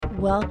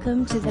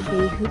Welcome to the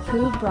Be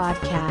Hoopoo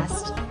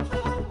broadcast.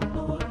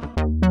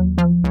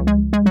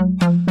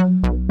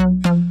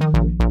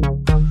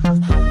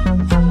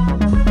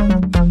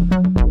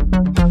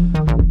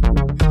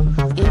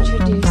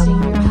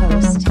 Introducing your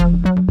host,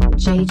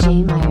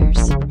 JJ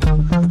Myers.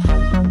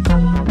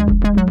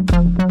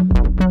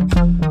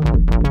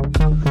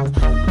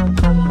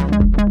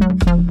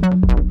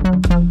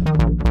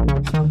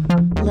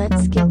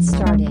 Let's get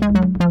started.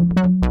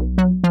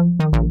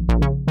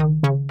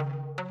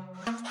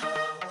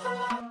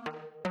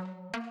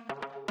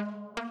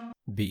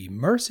 Be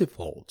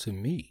merciful to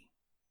me.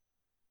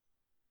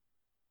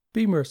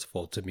 Be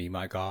merciful to me,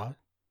 my God,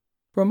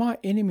 for my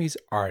enemies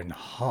are in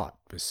hot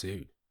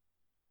pursuit.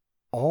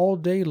 All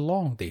day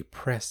long they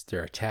press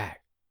their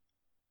attack.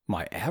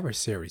 My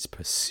adversaries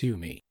pursue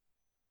me.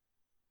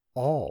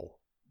 All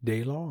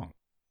day long.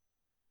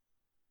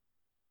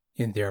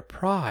 In their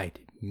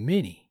pride,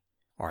 many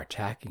are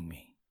attacking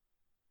me.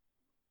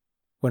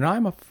 When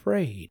I'm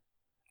afraid,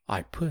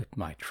 I put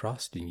my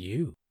trust in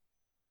you.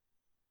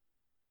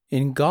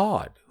 In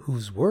God,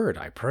 whose word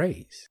I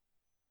praise.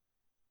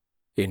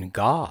 In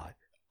God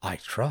I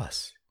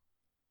trust,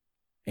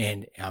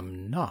 and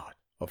am not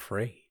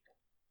afraid.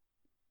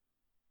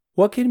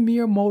 What can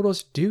mere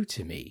mortals do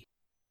to me?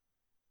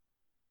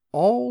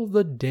 All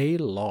the day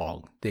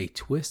long they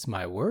twist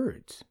my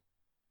words.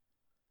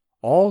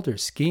 All their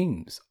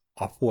schemes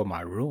are for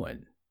my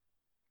ruin.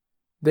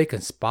 They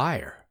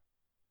conspire,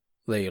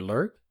 they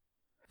lurk,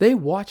 they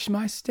watch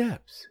my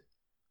steps,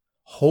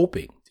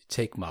 hoping to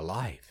take my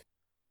life.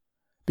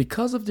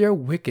 Because of their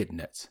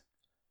wickedness,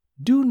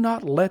 do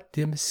not let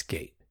them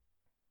escape.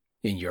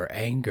 In your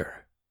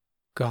anger,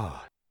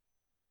 God,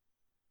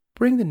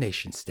 bring the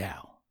nations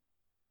down.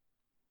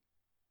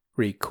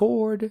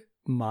 Record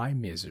my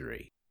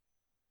misery.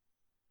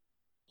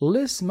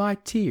 List my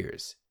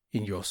tears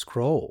in your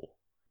scroll.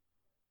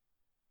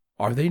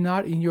 Are they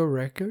not in your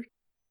record?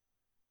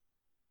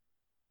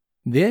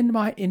 Then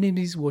my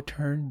enemies will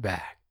turn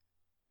back.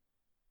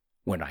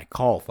 When I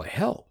call for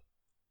help,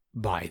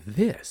 by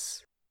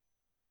this,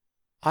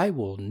 I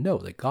will know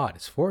that God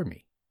is for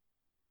me.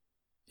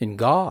 In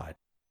God,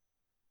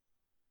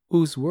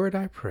 whose word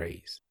I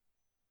praise.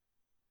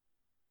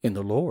 In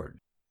the Lord,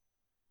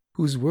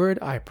 whose word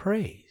I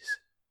praise.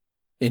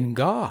 In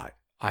God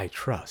I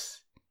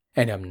trust,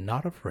 and am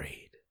not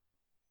afraid.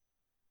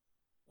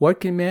 What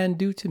can man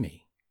do to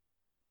me?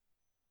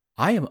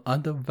 I am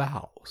under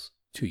vows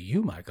to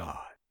you, my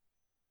God.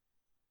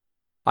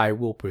 I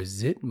will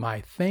present my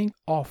thank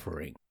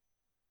offering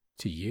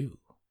to you.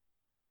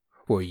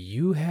 For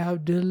you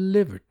have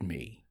delivered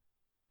me.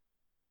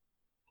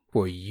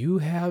 For you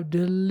have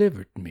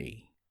delivered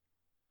me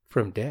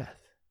from death,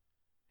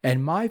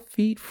 and my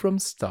feet from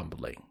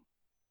stumbling,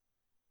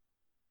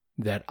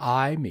 that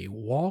I may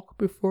walk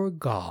before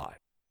God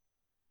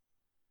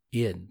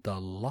in the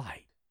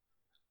light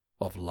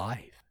of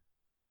life.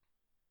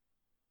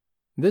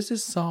 This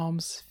is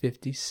Psalms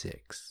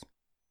 56.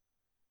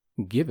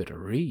 Give it a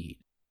read.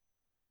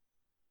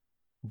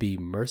 Be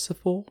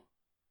merciful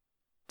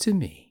to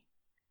me.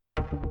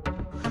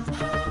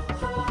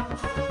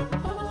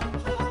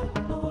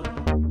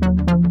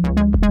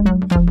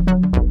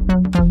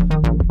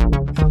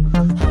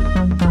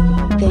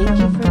 Thank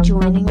you for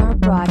joining our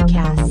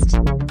broadcast.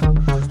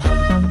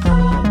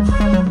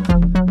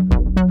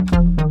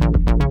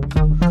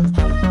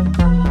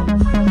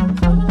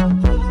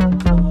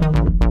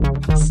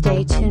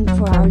 Stay tuned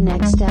for our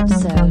next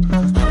episode.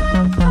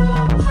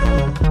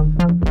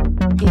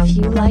 If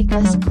you like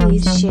us,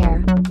 please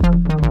share.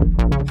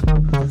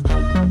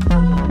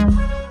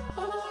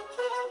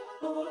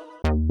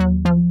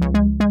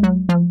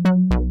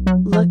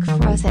 Look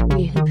for us at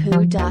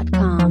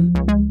behoopoo.com.